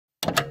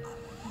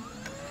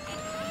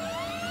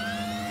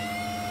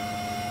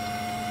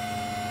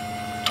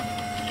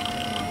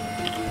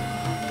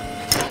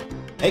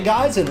Hey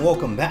guys, and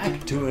welcome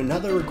back to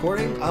another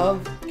recording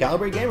of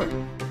Calibrate Gamer.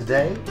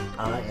 Today,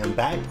 I am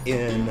back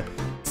in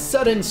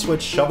Sudden Switch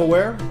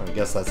Shovelware. I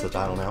guess that's the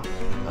title now,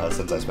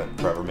 since I spent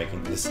forever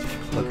making this.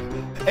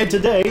 And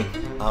today,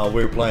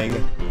 we're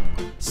playing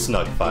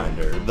Snug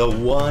Finder, the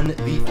one,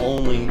 the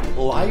only,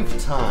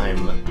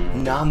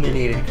 lifetime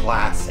nominated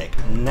classic.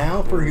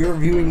 Now for your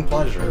viewing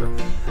pleasure.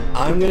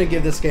 I'm gonna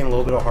give this game a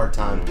little bit of a hard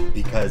time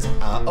because,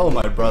 oh,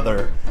 my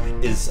brother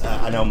is,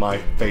 I know my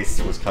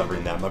face was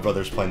covering that. My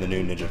brother's playing the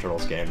new Ninja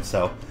Turtles game,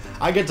 so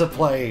I get to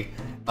play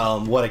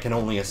what I can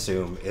only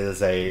assume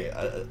is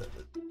a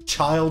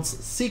child's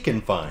seek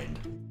and find.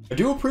 I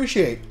do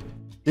appreciate,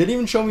 didn't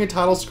even show me a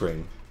title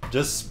screen,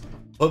 just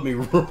put me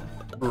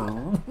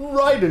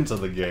right into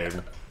the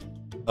game.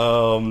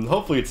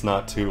 Hopefully it's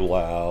not too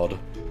loud.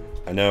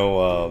 I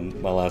know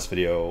my last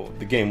video,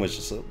 the game was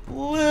just a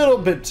little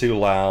bit too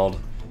loud.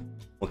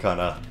 We'll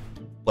kind of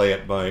play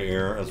it by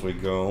ear as we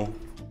go.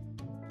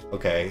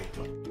 Okay.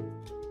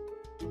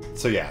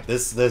 So yeah,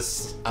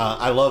 this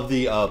I love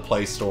the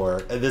Play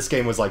Store. This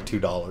game was like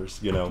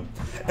 $2, you know.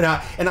 And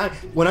I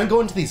when I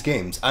go into these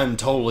games, I'm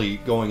totally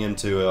going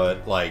into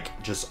it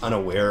like just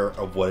unaware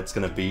of what it's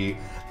gonna be.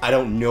 I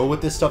don't know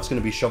what this stuff's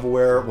gonna be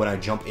shovelware when I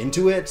jump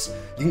into it.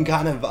 You can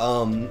kind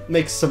of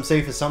make some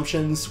safe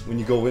assumptions when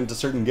you go into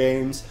certain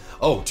games.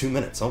 Oh, 2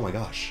 minutes. Oh my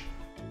gosh.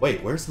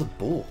 Wait, where's the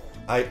bull?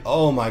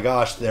 Oh my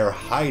gosh, they're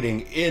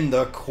hiding in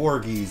the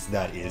corgis.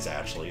 That is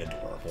actually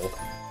adorable.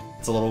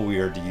 It's a little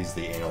weird to use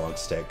the analog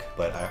stick,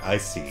 but I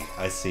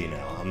see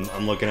now.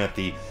 I'm looking at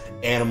the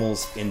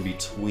animals in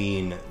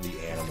between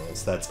the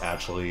animals. That's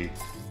actually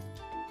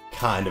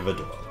kind of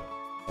adorable.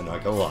 I'm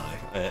not gonna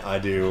lie. I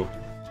do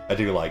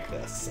like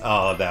this.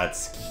 Oh,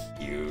 that's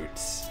cute.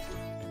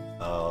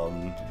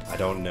 I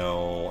don't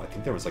know. I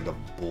think there was like a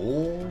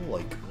bull.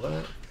 Like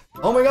what?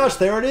 Oh my gosh,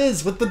 there it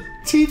is with the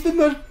teeth and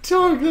the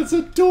tongue. That's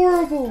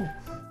adorable.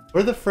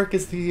 Where the frick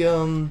is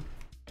the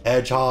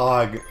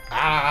hedgehog?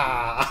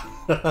 Ah!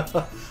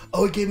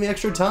 Oh, it gave me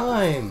extra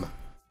time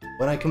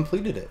when I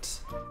completed it.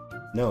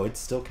 No, it's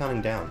still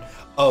counting down.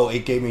 Oh,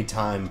 it gave me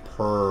time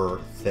per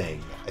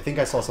thing. I think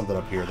I saw something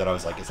up here that I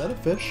was like, is that a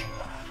fish?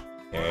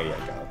 There you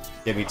go.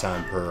 Give me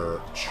time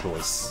per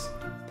choice.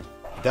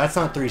 That's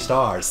not 3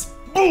 stars.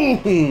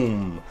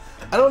 Boom!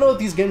 I don't know if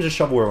these games are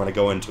shovelware when I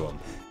go into them.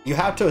 You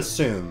have to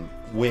assume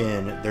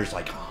when there's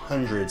like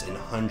hundreds and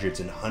hundreds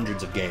and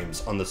hundreds of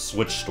games on the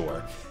Switch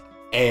store,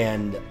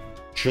 and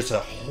just a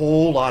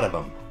whole lot of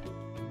them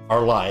are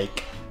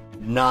like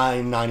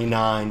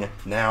 $9.99,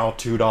 now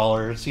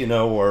 $2, you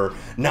know, or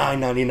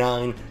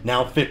 $9.99,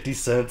 now 50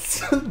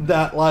 cents.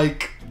 That,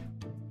 like,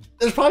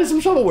 there's probably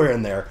some shovelware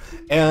in there.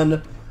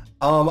 And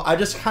I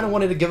just kind of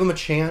wanted to give them a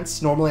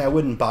chance. Normally I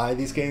wouldn't buy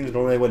these games,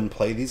 normally I wouldn't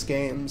play these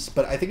games,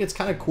 but I think it's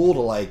kind of cool to,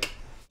 like,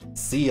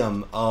 see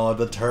them. Oh,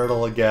 the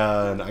turtle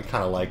again. I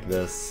kind of like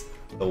this.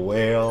 The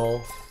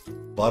whale,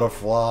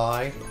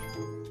 butterfly.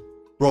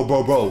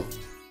 Bro.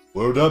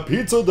 Where'd that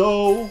pizza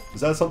dough?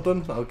 Is that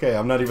something? Okay,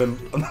 I'm not even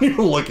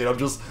looking. I'm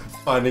just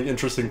finding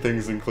interesting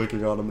things and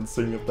clicking on them and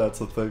seeing if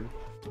that's a thing.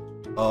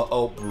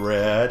 Oh,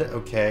 bread.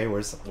 Okay,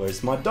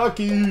 where's my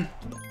ducky?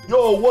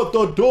 Yo, what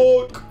the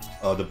duck?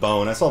 Oh, the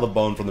bone. I saw the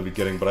bone from the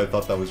beginning, but I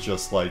thought that was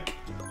just like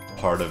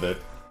part of it.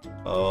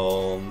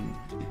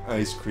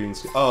 Ice cream.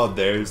 Oh,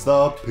 there's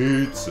the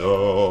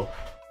pizza.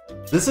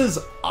 This is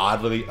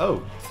oddly.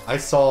 Oh, I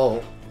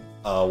saw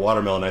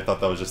watermelon. I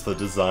thought that was just the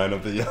design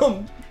of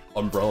the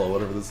umbrella,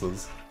 whatever this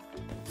is.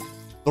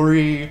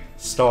 3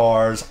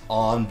 stars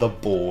on the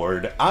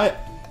board.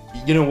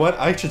 You know what?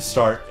 I should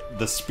start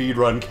the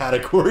speedrun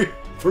category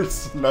for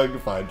Snug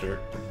Finder.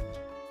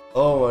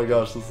 Oh my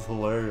gosh, this is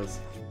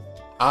hilarious.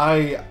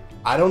 I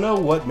don't know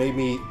what made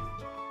me.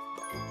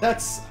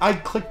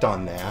 I clicked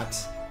on that.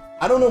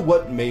 I don't know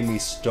what made me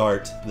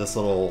start this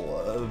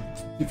little,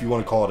 if you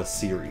want to call it a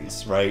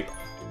series, right?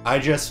 I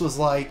just was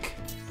like,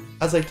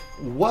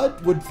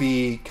 what would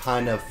be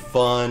kind of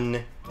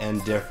fun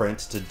and different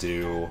to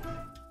do?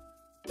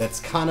 That's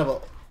kind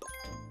of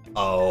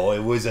oh,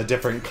 it was a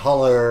different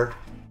color.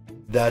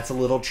 That's a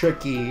little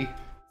tricky.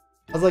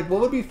 I was like,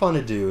 what would be fun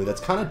to do that's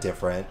kind of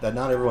different, that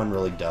not everyone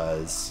really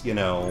does, you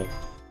know?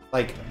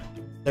 Like,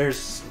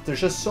 there's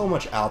just so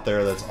much out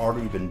there that's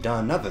already been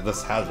done. Not that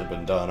this hasn't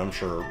been done, I'm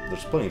sure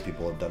there's plenty of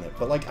people who have done it,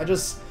 but like,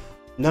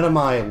 none of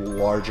my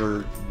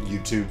larger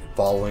YouTube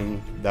following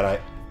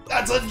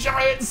that's a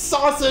giant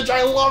sausage,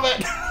 I love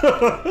it!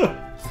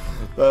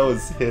 That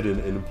was hidden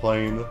in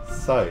plain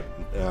sight.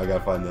 Now I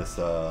gotta find this,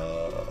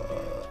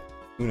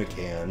 tuna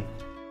can.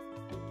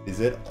 Is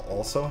it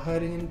also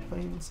hiding in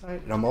plain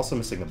sight? And I'm also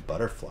missing a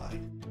butterfly.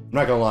 I'm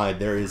not gonna lie,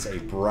 there is a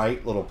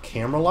bright little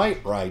camera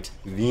light right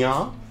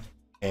there.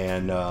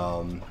 And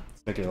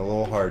it's making it a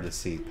little hard to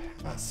see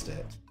past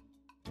it.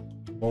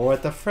 Well,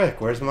 what the frick?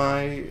 Where's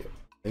my...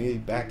 Maybe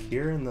back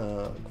here in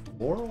the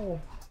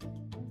floral?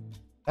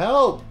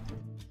 Help!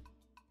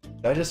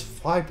 Did I just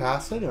fly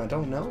past it and I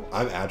don't know?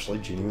 I'm actually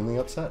genuinely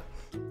upset.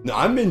 No,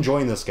 I'm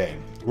enjoying this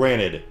game.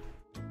 Granted,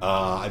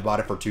 I bought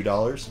it for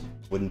 $2.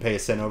 Wouldn't pay a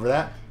cent over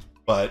that.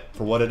 But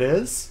for what it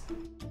is,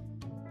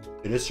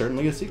 It is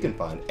certainly a seek and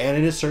find, and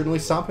it is certainly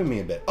stopping me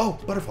a bit. Oh,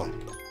 butterfly.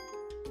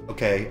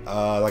 Okay,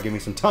 that gave me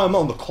some time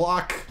on the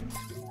clock.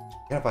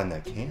 Gotta find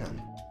that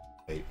can.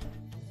 Wait.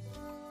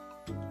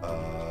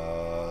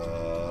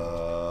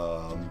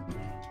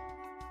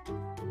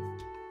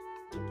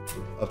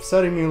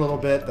 Upsetting me a little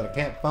bit that I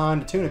can't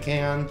find a tuna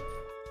can.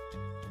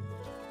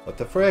 What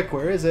the frick?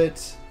 Where is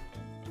it?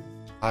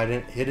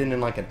 Hidden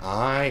in like an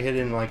eye,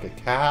 hidden in like a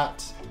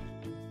cat.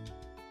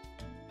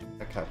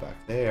 That cat back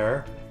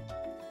there.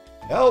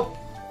 Help!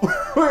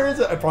 Where is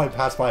it? I probably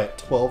passed by it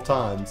 12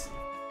 times.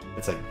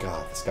 It's like,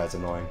 God, this guy's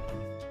annoying.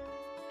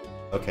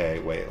 Okay,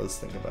 wait, let's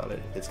think about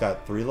it. It's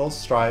got 3 little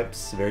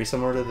stripes, very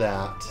similar to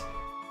that.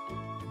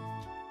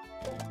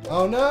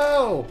 Oh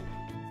no!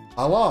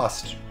 I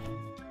lost.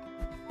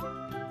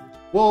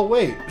 Well,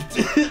 wait.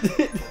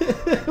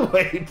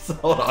 Wait,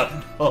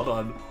 hold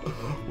on.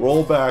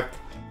 Roll back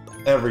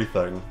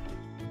everything.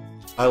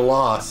 I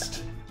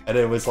lost, and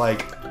it was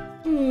like,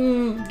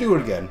 do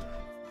it again.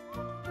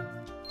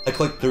 I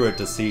clicked through it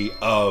to see,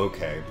 oh,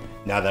 okay.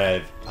 Now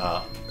that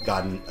I've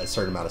gotten a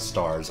certain amount of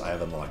stars, I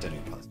have unlocked a new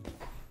puzzle.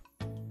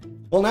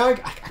 Well, now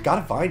I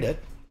gotta find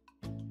it.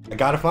 I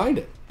gotta find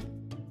it.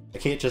 I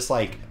can't just,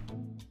 like,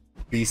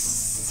 be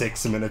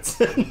 6 minutes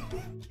in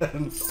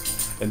and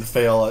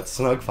fail at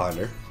Snug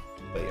Finder.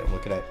 But yeah, I'm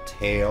looking at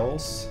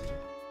tails.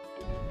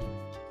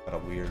 Got a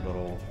weird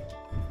little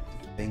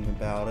thing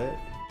about it.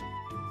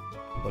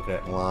 Looking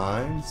at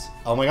lines.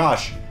 Oh my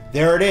gosh,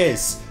 there it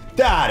is!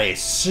 That is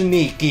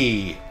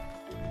sneaky!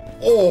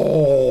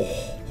 Oh!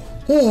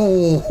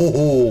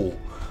 Oh!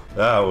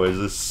 That was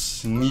a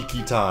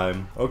sneaky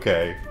time.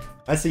 Okay,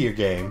 I see your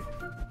game.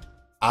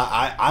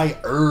 I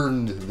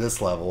earned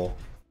this level.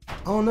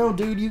 Oh no,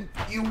 dude,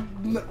 you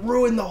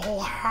ruined the whole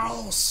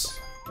house!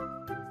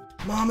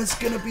 Mom is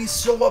gonna be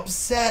so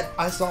upset!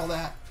 I saw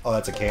that. Oh,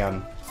 that's a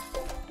can.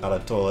 Not a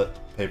toilet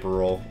paper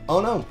roll. Oh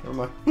no, never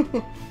mind.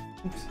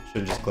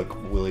 Should've just clicked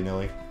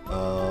willy-nilly.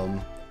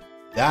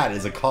 That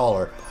is a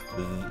collar.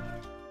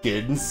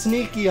 Getting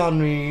sneaky on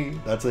me.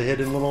 That's a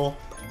hidden little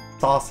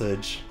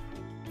sausage.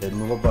 Hidden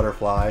little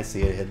butterfly.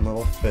 See a hidden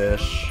little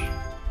fish.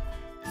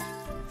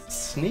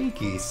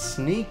 Sneaky,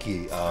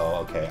 sneaky.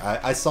 Oh, okay.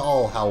 I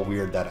saw how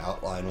weird that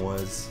outline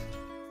was.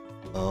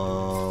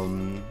 Oh,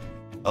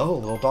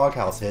 little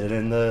doghouse hidden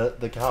in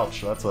the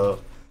couch. That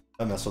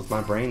messed with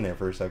my brain there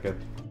for a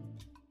second.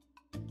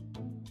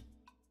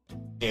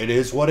 It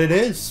is what it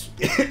is.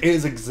 It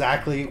is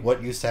exactly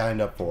what you signed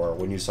up for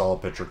when you saw a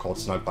picture called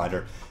Snug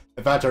Finder.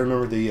 In fact, I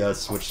remember the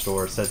Switch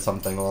store said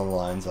something along the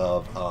lines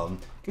of,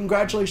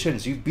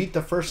 congratulations, you beat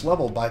the first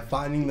level by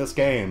finding this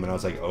game. And I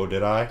was like, oh,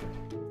 did I?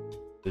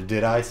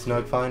 Did I,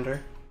 Snug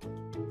Finder?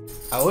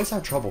 I always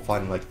have trouble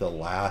finding, like, the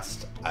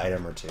last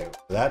item or two.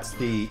 That's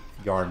the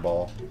yarn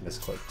ball.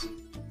 Misclicked.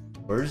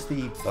 Where's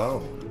the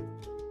bone?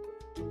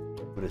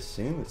 I would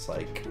assume it's,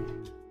 like,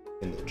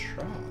 in the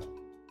trap.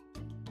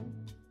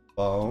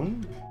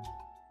 Bone?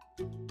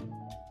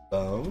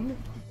 Bone?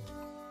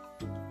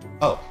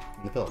 Oh,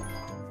 in the pillar.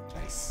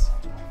 Nice.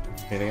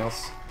 Anything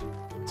else?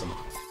 Some.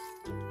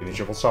 Give me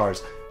triple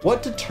stars.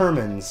 What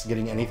determines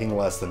getting anything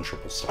less than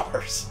triple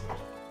stars?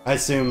 I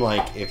assume,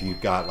 like, if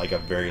you've got, like, a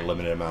very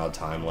limited amount of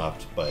time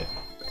left, but...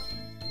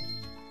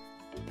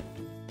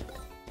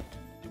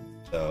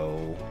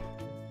 So...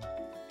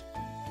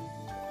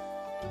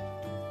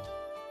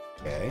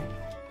 Okay.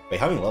 Wait,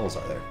 how many levels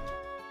are there?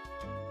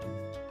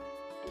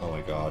 Oh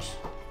my gosh.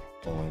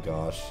 Oh my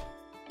gosh.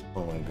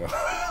 Oh my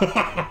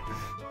god.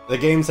 The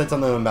game said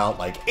something about,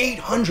 like,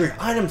 800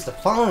 items to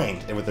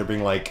find! And with there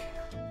being, like...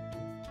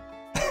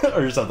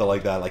 or something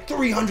like that, like,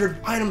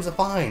 300 items to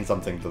find!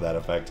 Something to that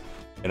effect.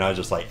 And I was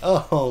just like,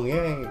 oh,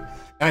 yay. And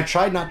I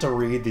tried not to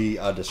read the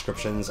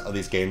descriptions of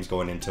these games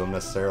going into them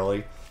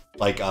necessarily.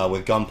 Like,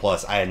 with Gun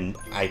Plus,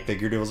 I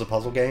figured it was a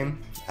puzzle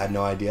game. Had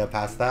no idea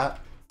past that.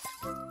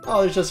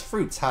 Oh, there's just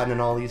fruits hiding in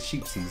all these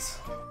sheepsies.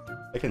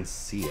 I can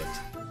see it.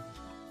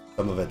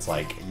 Some of it's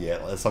like,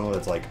 yeah, some of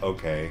it's like,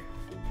 okay.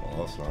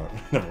 Well, it's not.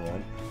 Never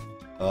mind.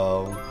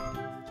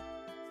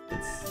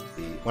 Let's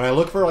see. When I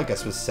look for, like, a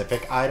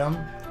specific item,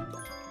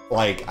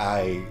 like,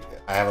 I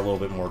have a little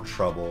bit more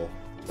trouble.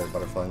 Is there a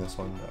butterfly in this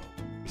one? No.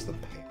 Where's the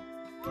paint?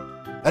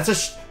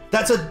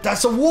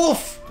 That's a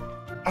wolf!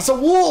 That's a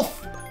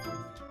wolf!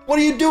 What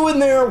are you doing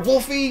there,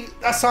 Wolfie?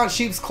 That's not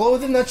sheep's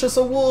clothing, that's just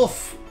a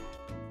wolf.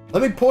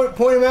 Let me point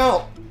him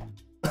out.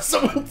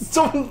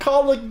 Someone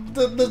call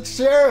the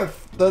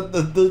sheriff,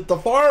 the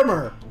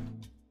farmer.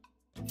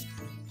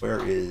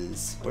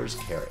 Where's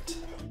Carrot?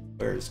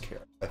 Where's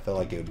Carrot? I feel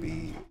like it would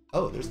be,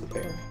 oh, there's the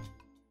bear.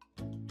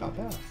 Not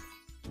bad.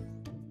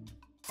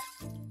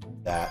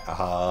 That,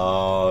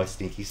 oh,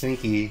 sneaky,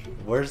 sneaky.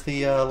 Where's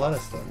the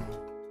lettuce then?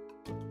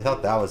 I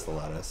thought that was the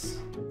lettuce.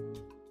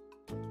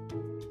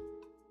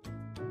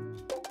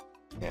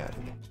 Yeah.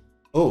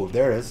 Oh,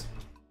 there it is.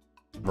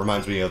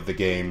 Reminds me of the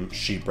game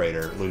Sheep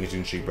Raider, Looney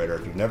Tunes Sheep Raider.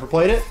 If you've never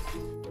played it,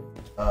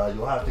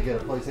 you'll have to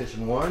get a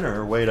PlayStation 1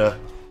 or a way to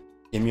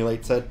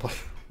emulate said play.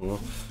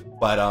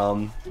 But,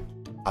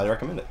 highly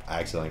recommend it. I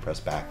accidentally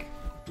pressed back.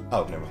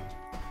 Oh, never mind.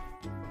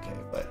 Okay,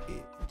 but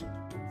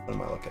what am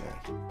am I looking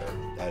at?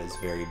 That is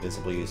very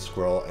visibly a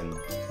squirrel and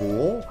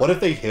bull. What if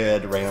they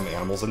hid random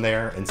animals in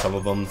there and some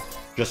of them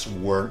just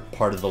weren't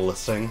part of the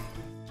listing?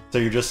 So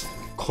you're just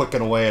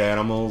clicking away at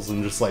animals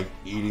and just like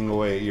eating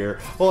away at your...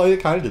 Well, I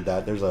kind of did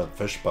that. There's a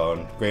fish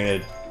bone.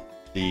 Granted,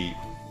 the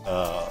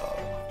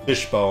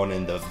fish bone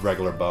and the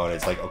regular bone,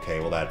 it's like, okay,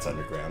 well that's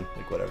underground.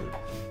 Like whatever.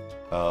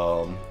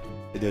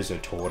 There's a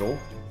turtle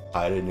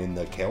hiding in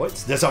the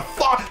carrots. There's a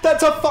fox!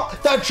 That's a fox!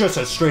 That's just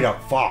a straight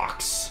up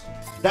fox!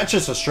 That's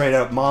just a straight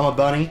up mama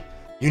bunny.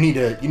 You need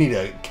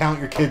to count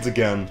your kids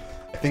again.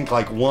 I think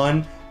like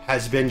one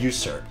has been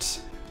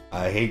usurped.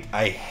 I hate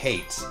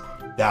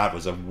that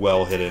was a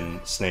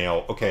well-hidden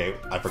snail. Okay,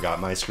 I forgot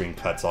my screen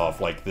cuts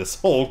off like this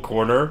whole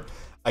corner.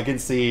 I can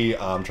see,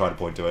 I'm trying to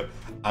point to it.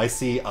 I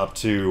see up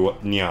to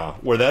Nya.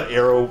 Where that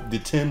arrow, the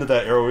tip of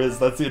that arrow is,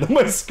 that's the end of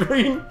my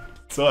screen.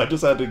 So I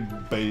just had to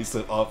base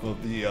it off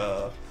of the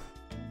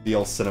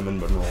old cinnamon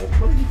bun roll.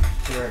 What are you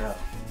staring at?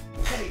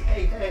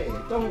 Hey,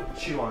 don't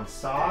chew on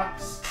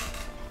socks.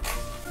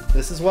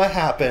 This is what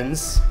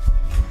happens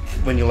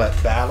when you let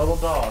bad little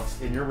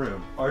dogs in your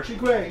room. Archie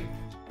Gray,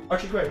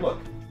 look.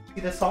 See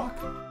this sock?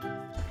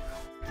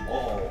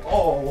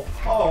 Oh.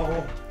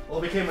 Well,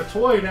 it became a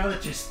toy now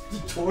that you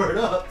tore it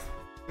up.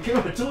 It became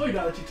a toy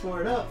now that you tore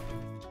it up.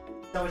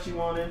 Is that what you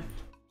wanted?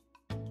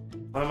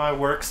 One of my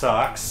work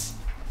socks.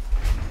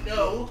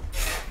 No.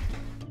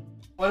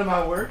 One of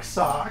my work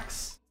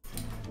socks.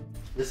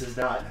 This is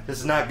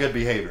not good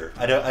behavior.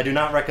 I do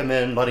not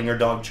recommend letting your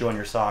dog chew on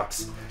your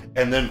socks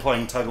and then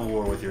playing tug of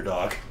war with your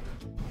dog.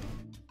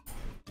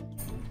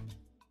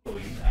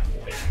 Leave that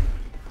boy.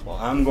 Well,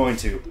 I'm going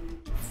to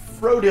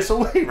throw this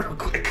away real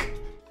quick.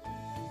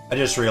 I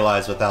just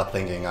realized without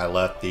thinking I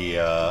left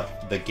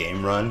the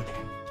game run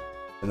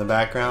in the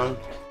background.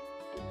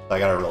 I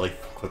gotta really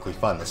quickly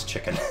find this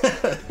chicken.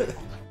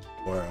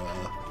 We're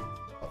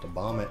about to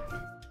bomb it.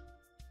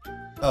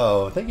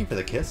 Oh, thank you for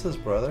the kisses,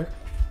 brother.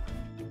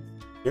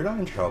 You're not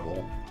in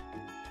trouble.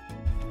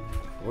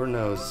 Lord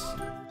knows,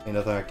 ain't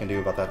nothing I can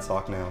do about that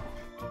sock now.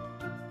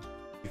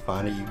 You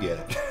find it, you get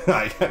it.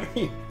 I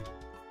mean,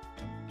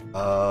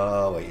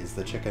 wait, is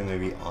the chicken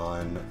maybe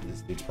on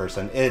this dude's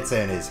person? It's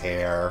in his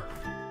hair.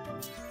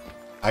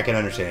 I can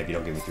understand if you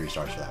don't give me 3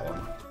 stars for that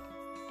one.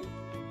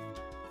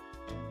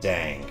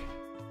 Dang.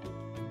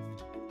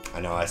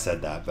 I know I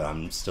said that, but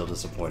I'm still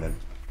disappointed.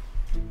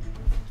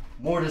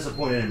 More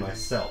disappointed in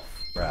myself,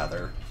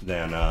 rather,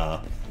 than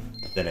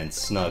in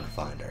Snug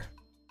Finder.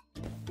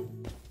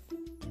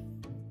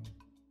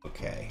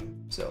 Okay,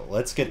 so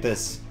let's get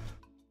this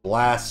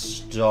last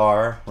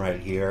star right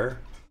here.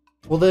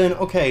 Well then,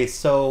 okay,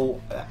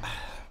 so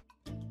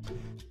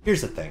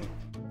here's the thing.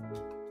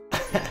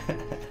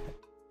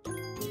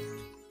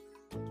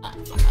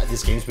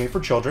 This game's made for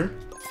children,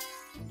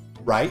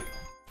 right?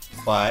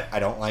 But I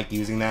don't like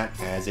using that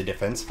as a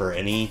defense for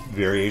any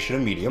variation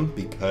of medium,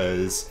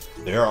 because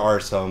there are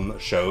some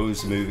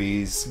shows,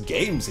 movies,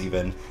 games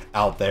even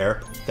out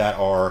there that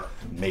are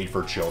made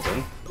for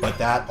children, but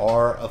that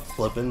are a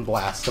flippin'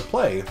 blast to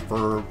play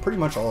for pretty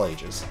much all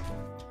ages.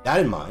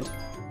 That in mind,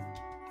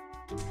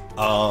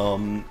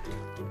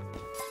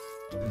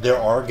 there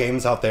are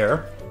games out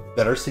there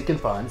that are seek and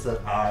finds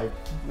that I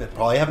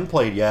probably haven't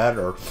played yet,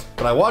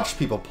 but I watched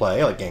people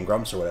play, like Game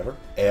Grumps or whatever,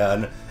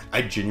 and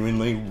I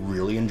genuinely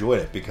really enjoyed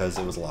it because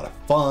it was a lot of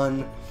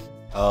fun.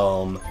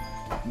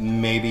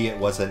 Maybe it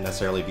wasn't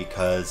necessarily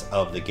because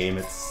of the game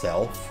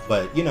itself,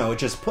 but, you know, it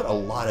just put a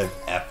lot of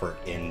effort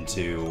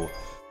into,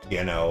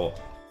 you know,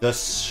 the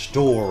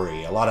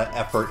story, a lot of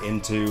effort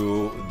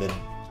into the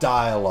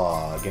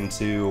dialogue,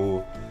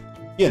 into,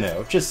 you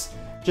know, just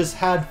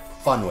had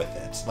fun with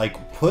it.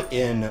 Like, put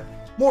in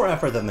more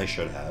effort than they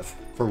should have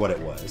for what it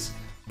was,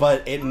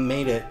 but it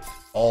made it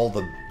all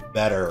the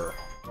better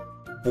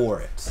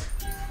for it.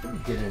 Let me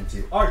get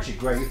into Archie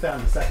Gray. You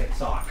found the second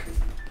sock.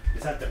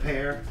 Is that the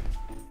pair?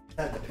 Is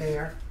that the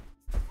pair?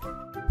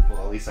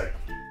 Well, at least I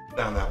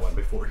found that one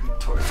before he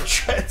tore it to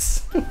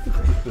shreds.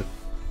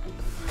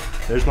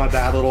 There's my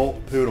bad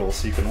little poodles,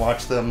 so you can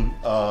watch them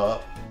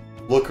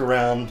look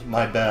around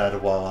my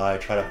bed while I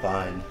try to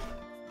find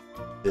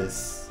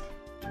this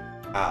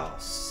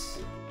house.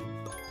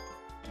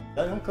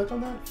 Did I not click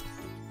on that?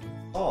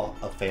 Oh,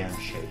 a fan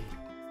shape.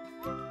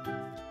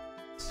 I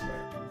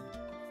swear.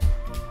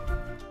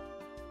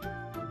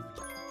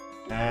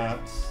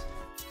 Apps.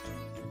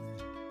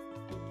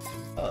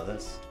 Oh,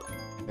 this.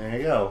 There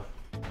you go.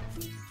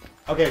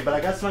 Okay, but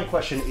I guess my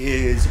question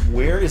is,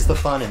 where is the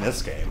fun in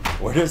this game?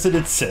 Where does it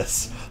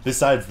exist?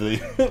 Besides the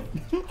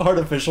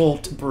artificial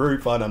temporary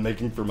fun I'm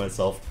making for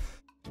myself.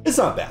 It's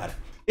not bad.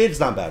 It's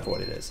not bad for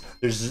what it is.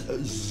 There's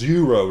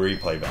zero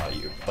replay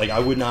value. Like, I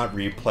would not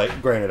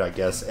replay. Granted, I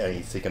guess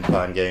any seek and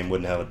find game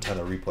wouldn't have a ton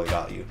of replay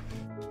value.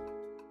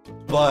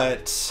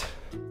 But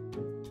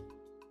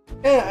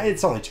yeah,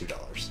 it's only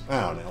 $2.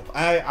 I don't know.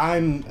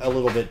 I'm a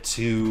little bit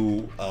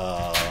too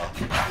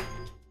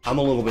I'm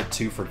a little bit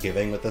too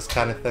forgiving with this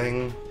kind of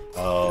thing.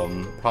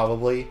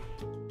 Probably.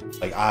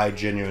 Like, I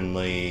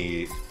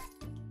genuinely,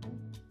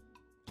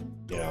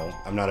 you know,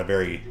 I'm not a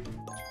very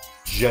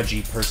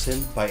judgy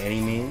person by any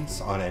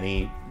means on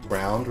any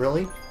ground,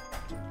 really.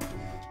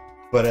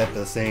 But at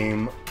the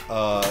same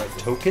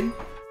token,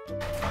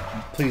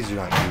 please do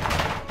not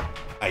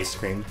keep ice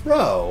cream.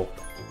 Bro!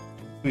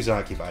 Please do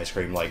not keep ice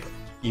cream, like,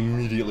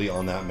 immediately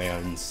on that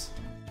man's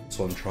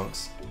swim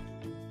trunks.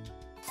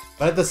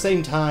 But at the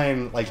same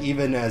time, like,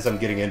 even as I'm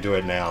getting into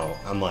it now,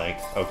 I'm like,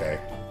 okay.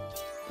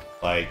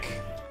 Like,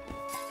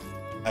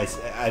 I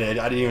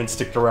didn't even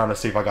stick around to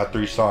see if I got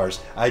 3 stars.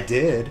 I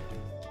did.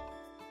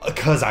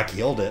 Because I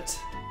killed it.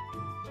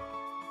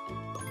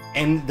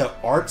 And the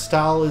art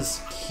style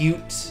is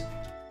cute.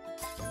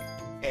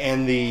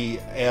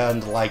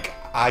 And like,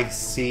 I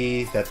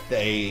see that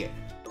they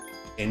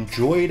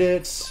enjoyed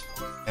it.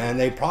 And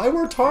they probably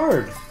worked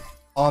hard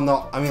on the,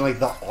 I mean, like,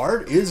 the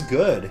art is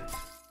good.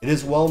 It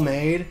is well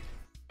made.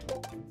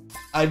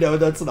 I know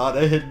that's not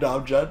a hidden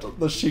object,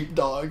 the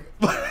sheepdog.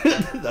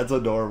 That's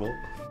adorable.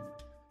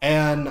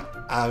 And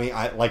I mean,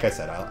 like I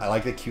said, I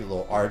like the cute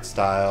little art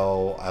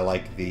style. I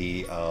like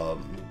the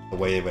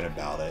way they went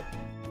about it,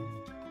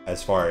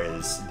 as far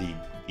as the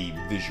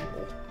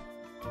visual.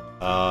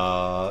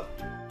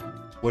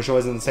 Wish it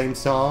wasn't the same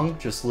song,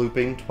 just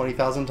looping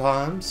 20,000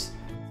 times.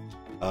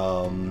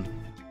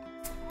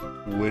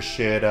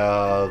 Wish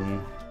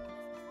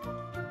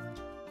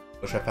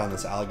I found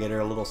this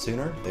alligator a little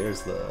sooner.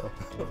 There's the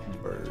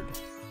bird.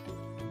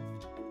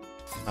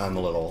 I'm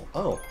a little...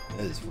 Oh,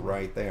 it is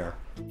right there.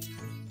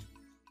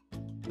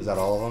 Is that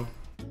all of them?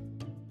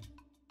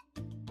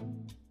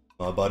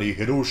 My buddy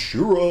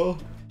Hidoshira.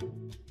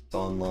 It's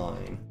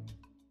online.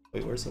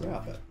 Wait, where's the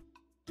rabbit?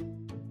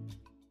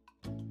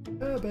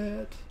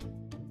 Rabbit.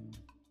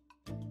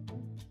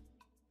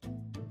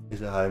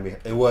 Is it hiding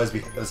behind? It was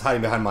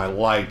hiding behind my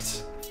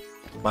light.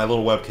 My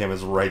little webcam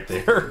is right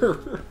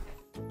there.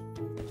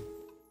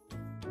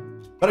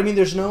 But I mean,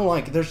 there's no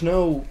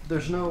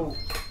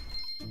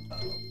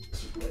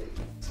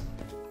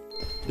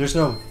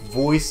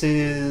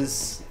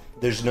voices,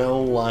 there's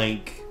no,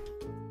 like,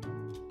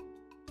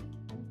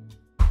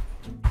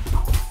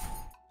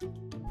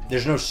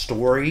 there's no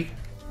story.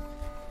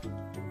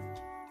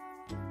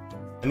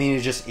 I mean,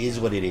 it just is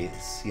what it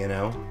is, you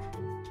know?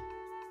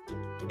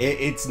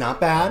 It's not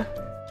bad.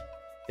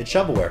 It's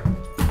shovelware.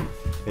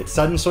 It's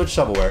Sudden Switch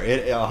Shovelware.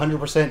 It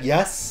 100%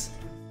 yes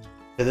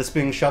to this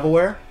being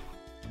shovelware.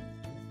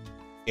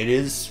 It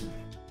is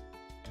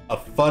a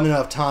fun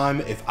enough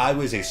time. If I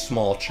was a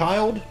small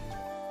child,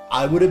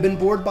 I would have been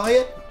bored by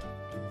it.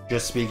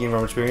 Just speaking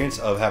from experience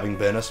of having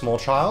been a small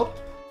child.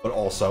 But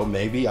also,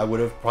 maybe I would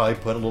have probably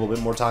put a little bit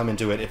more time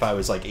into it if I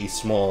was like a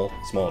small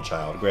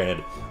child. Granted,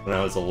 when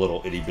I was a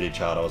little itty-bitty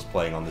child, I was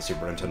playing on the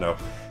Super Nintendo.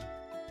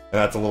 And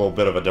that's a little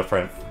bit of a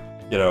different,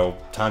 you know,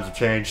 times have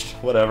changed,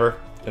 whatever.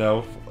 You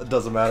know, it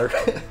doesn't matter.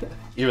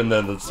 Even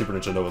then, the Super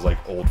Nintendo was like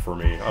old for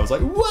me. I was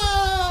like,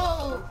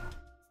 whoa!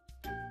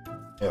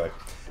 Anyway,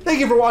 thank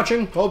you for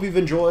watching. Hope you've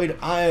enjoyed.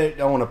 I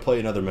don't want to play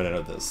another minute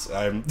of this.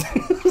 I'm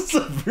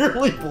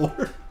severely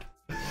bored.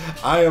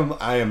 I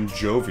am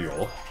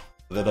jovial.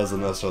 That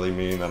doesn't necessarily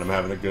mean that I'm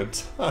having a good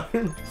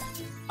time.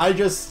 I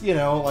just, you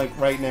know, like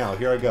right now,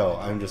 here I go.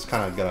 I'm just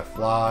kind of gonna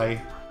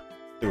fly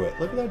through it.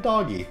 Look at that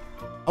doggy.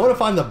 I want to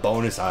find the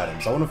bonus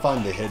items. I want to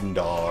find the hidden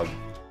dog.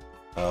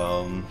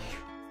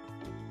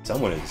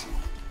 Someone is.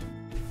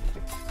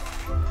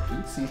 Do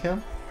you see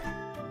him?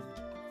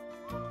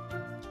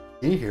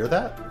 Can you hear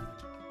that?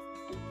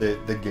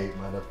 The gate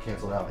might have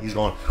canceled out. He's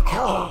going,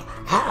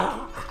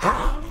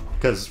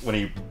 because when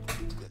he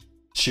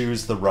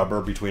chews the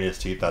rubber between his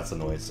teeth, that's the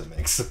noise it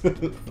makes.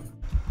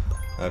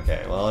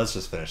 Okay, well, let's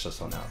just finish this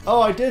one out.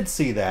 Oh, I did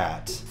see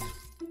that.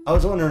 I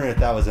was wondering if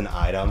that was an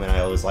item, and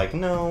I was like,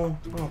 no,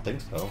 I don't think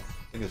so.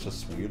 I think it's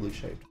just weirdly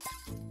shaped.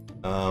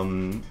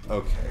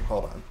 Okay,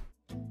 hold on.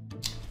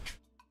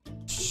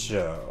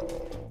 So,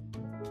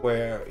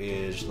 where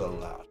is the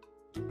last?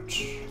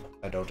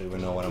 I don't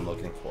even know what I'm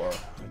looking for.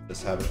 I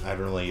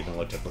haven't really even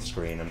looked at the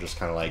screen. I'm just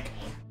kind of like,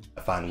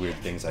 I find weird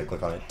things, I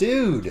click on it.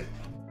 Dude!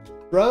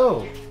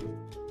 Bro!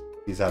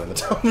 He's having the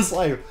time of his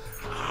life.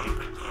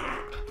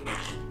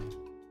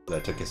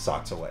 That took his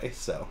socks away,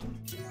 so.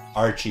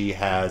 Archie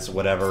has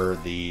whatever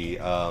the,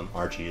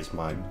 Archie is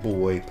my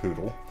boy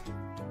poodle.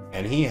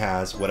 And he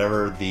has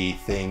whatever the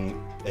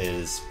thing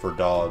is for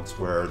dogs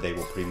where they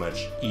will pretty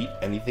much eat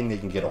anything they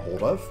can get a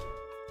hold of.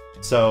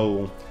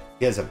 So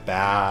he has a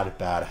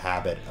bad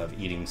habit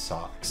of eating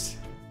socks.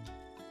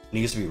 And he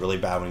used to be really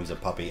bad when he was a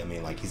puppy. I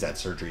mean, like, he's had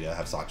surgery to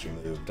have socks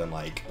removed, and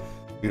like,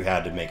 you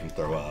had to make him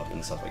throw up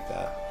and stuff like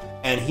that.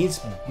 And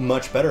he's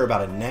much better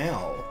about it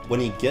now.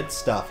 When he gets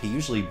stuff, he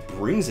usually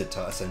brings it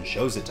to us and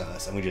shows it to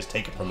us, and we just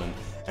take it from him,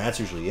 and that's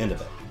usually the end of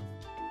it.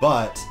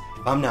 But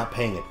if I'm not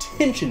paying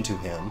attention to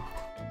him,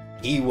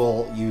 he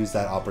will use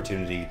that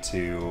opportunity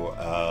to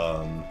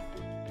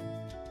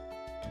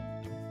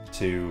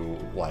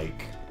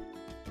like,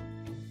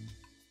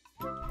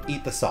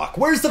 eat the sock.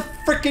 Where's the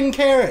freaking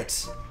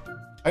carrot?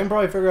 I can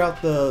probably figure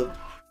out the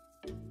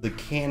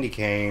candy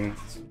cane.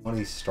 It's one of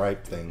these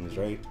striped things,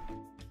 right?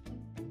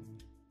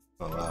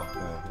 Oh wow,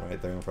 yeah,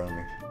 right there in front of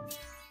me.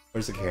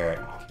 Where's the carrot?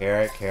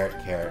 Carrot, carrot,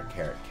 carrot,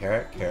 carrot,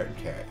 carrot, carrot,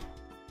 carrot.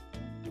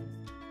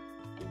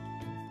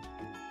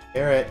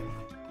 Carrot.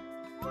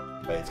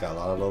 But it's got a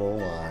lot of little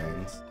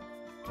lines.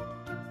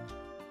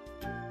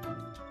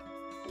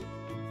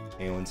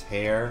 Anyone's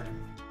hair.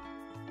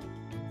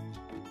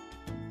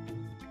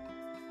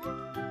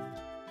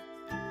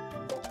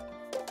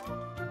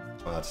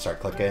 I'll have to start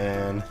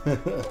clicking.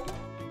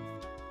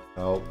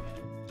 Nope.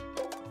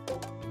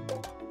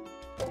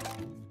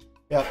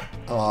 Yep,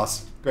 I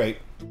lost. Great.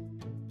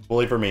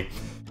 Bully for me.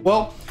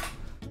 Well,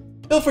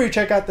 feel free to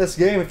check out this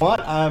game if you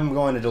want. I'm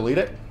going to delete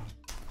it.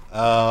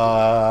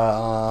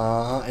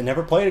 And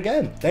never play it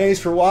again. Thanks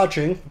for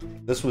watching.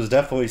 This was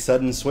definitely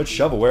Sudden Switch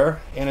Shovelware.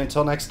 And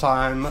until next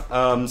time,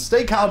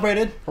 stay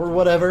calibrated or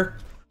whatever.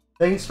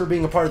 Thanks for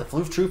being a part of the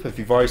Floof Troop if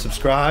you've already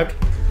subscribed.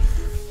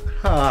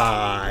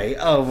 Hi.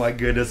 Oh my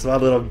goodness, my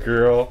little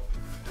girl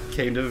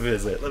came to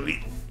visit. Let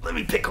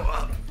me pick her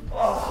up.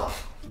 Oh.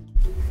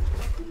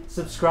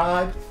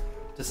 Subscribe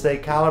to stay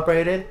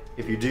calibrated.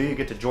 If you do, you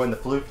get to join the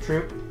Floof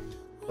Troop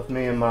with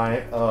me and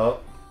my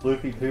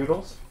floofy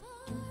poodles.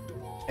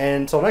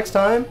 And until next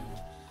time,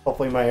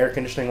 hopefully my air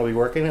conditioning will be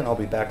working and I'll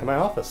be back in my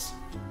office.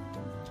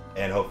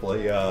 And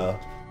hopefully the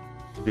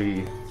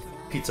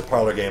pizza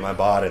parlor game I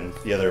bought and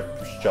the other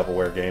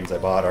shovelware games I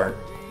bought aren't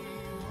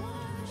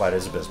quite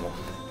as abysmal.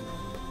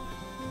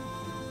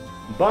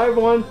 Bye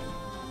everyone!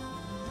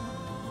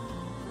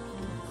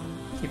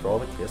 Thank you for all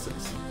the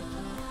kisses.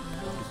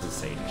 This is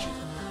Sadie.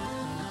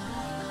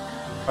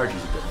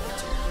 Archie's a good one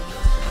too.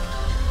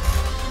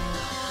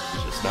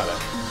 He's just not a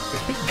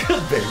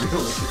good baby.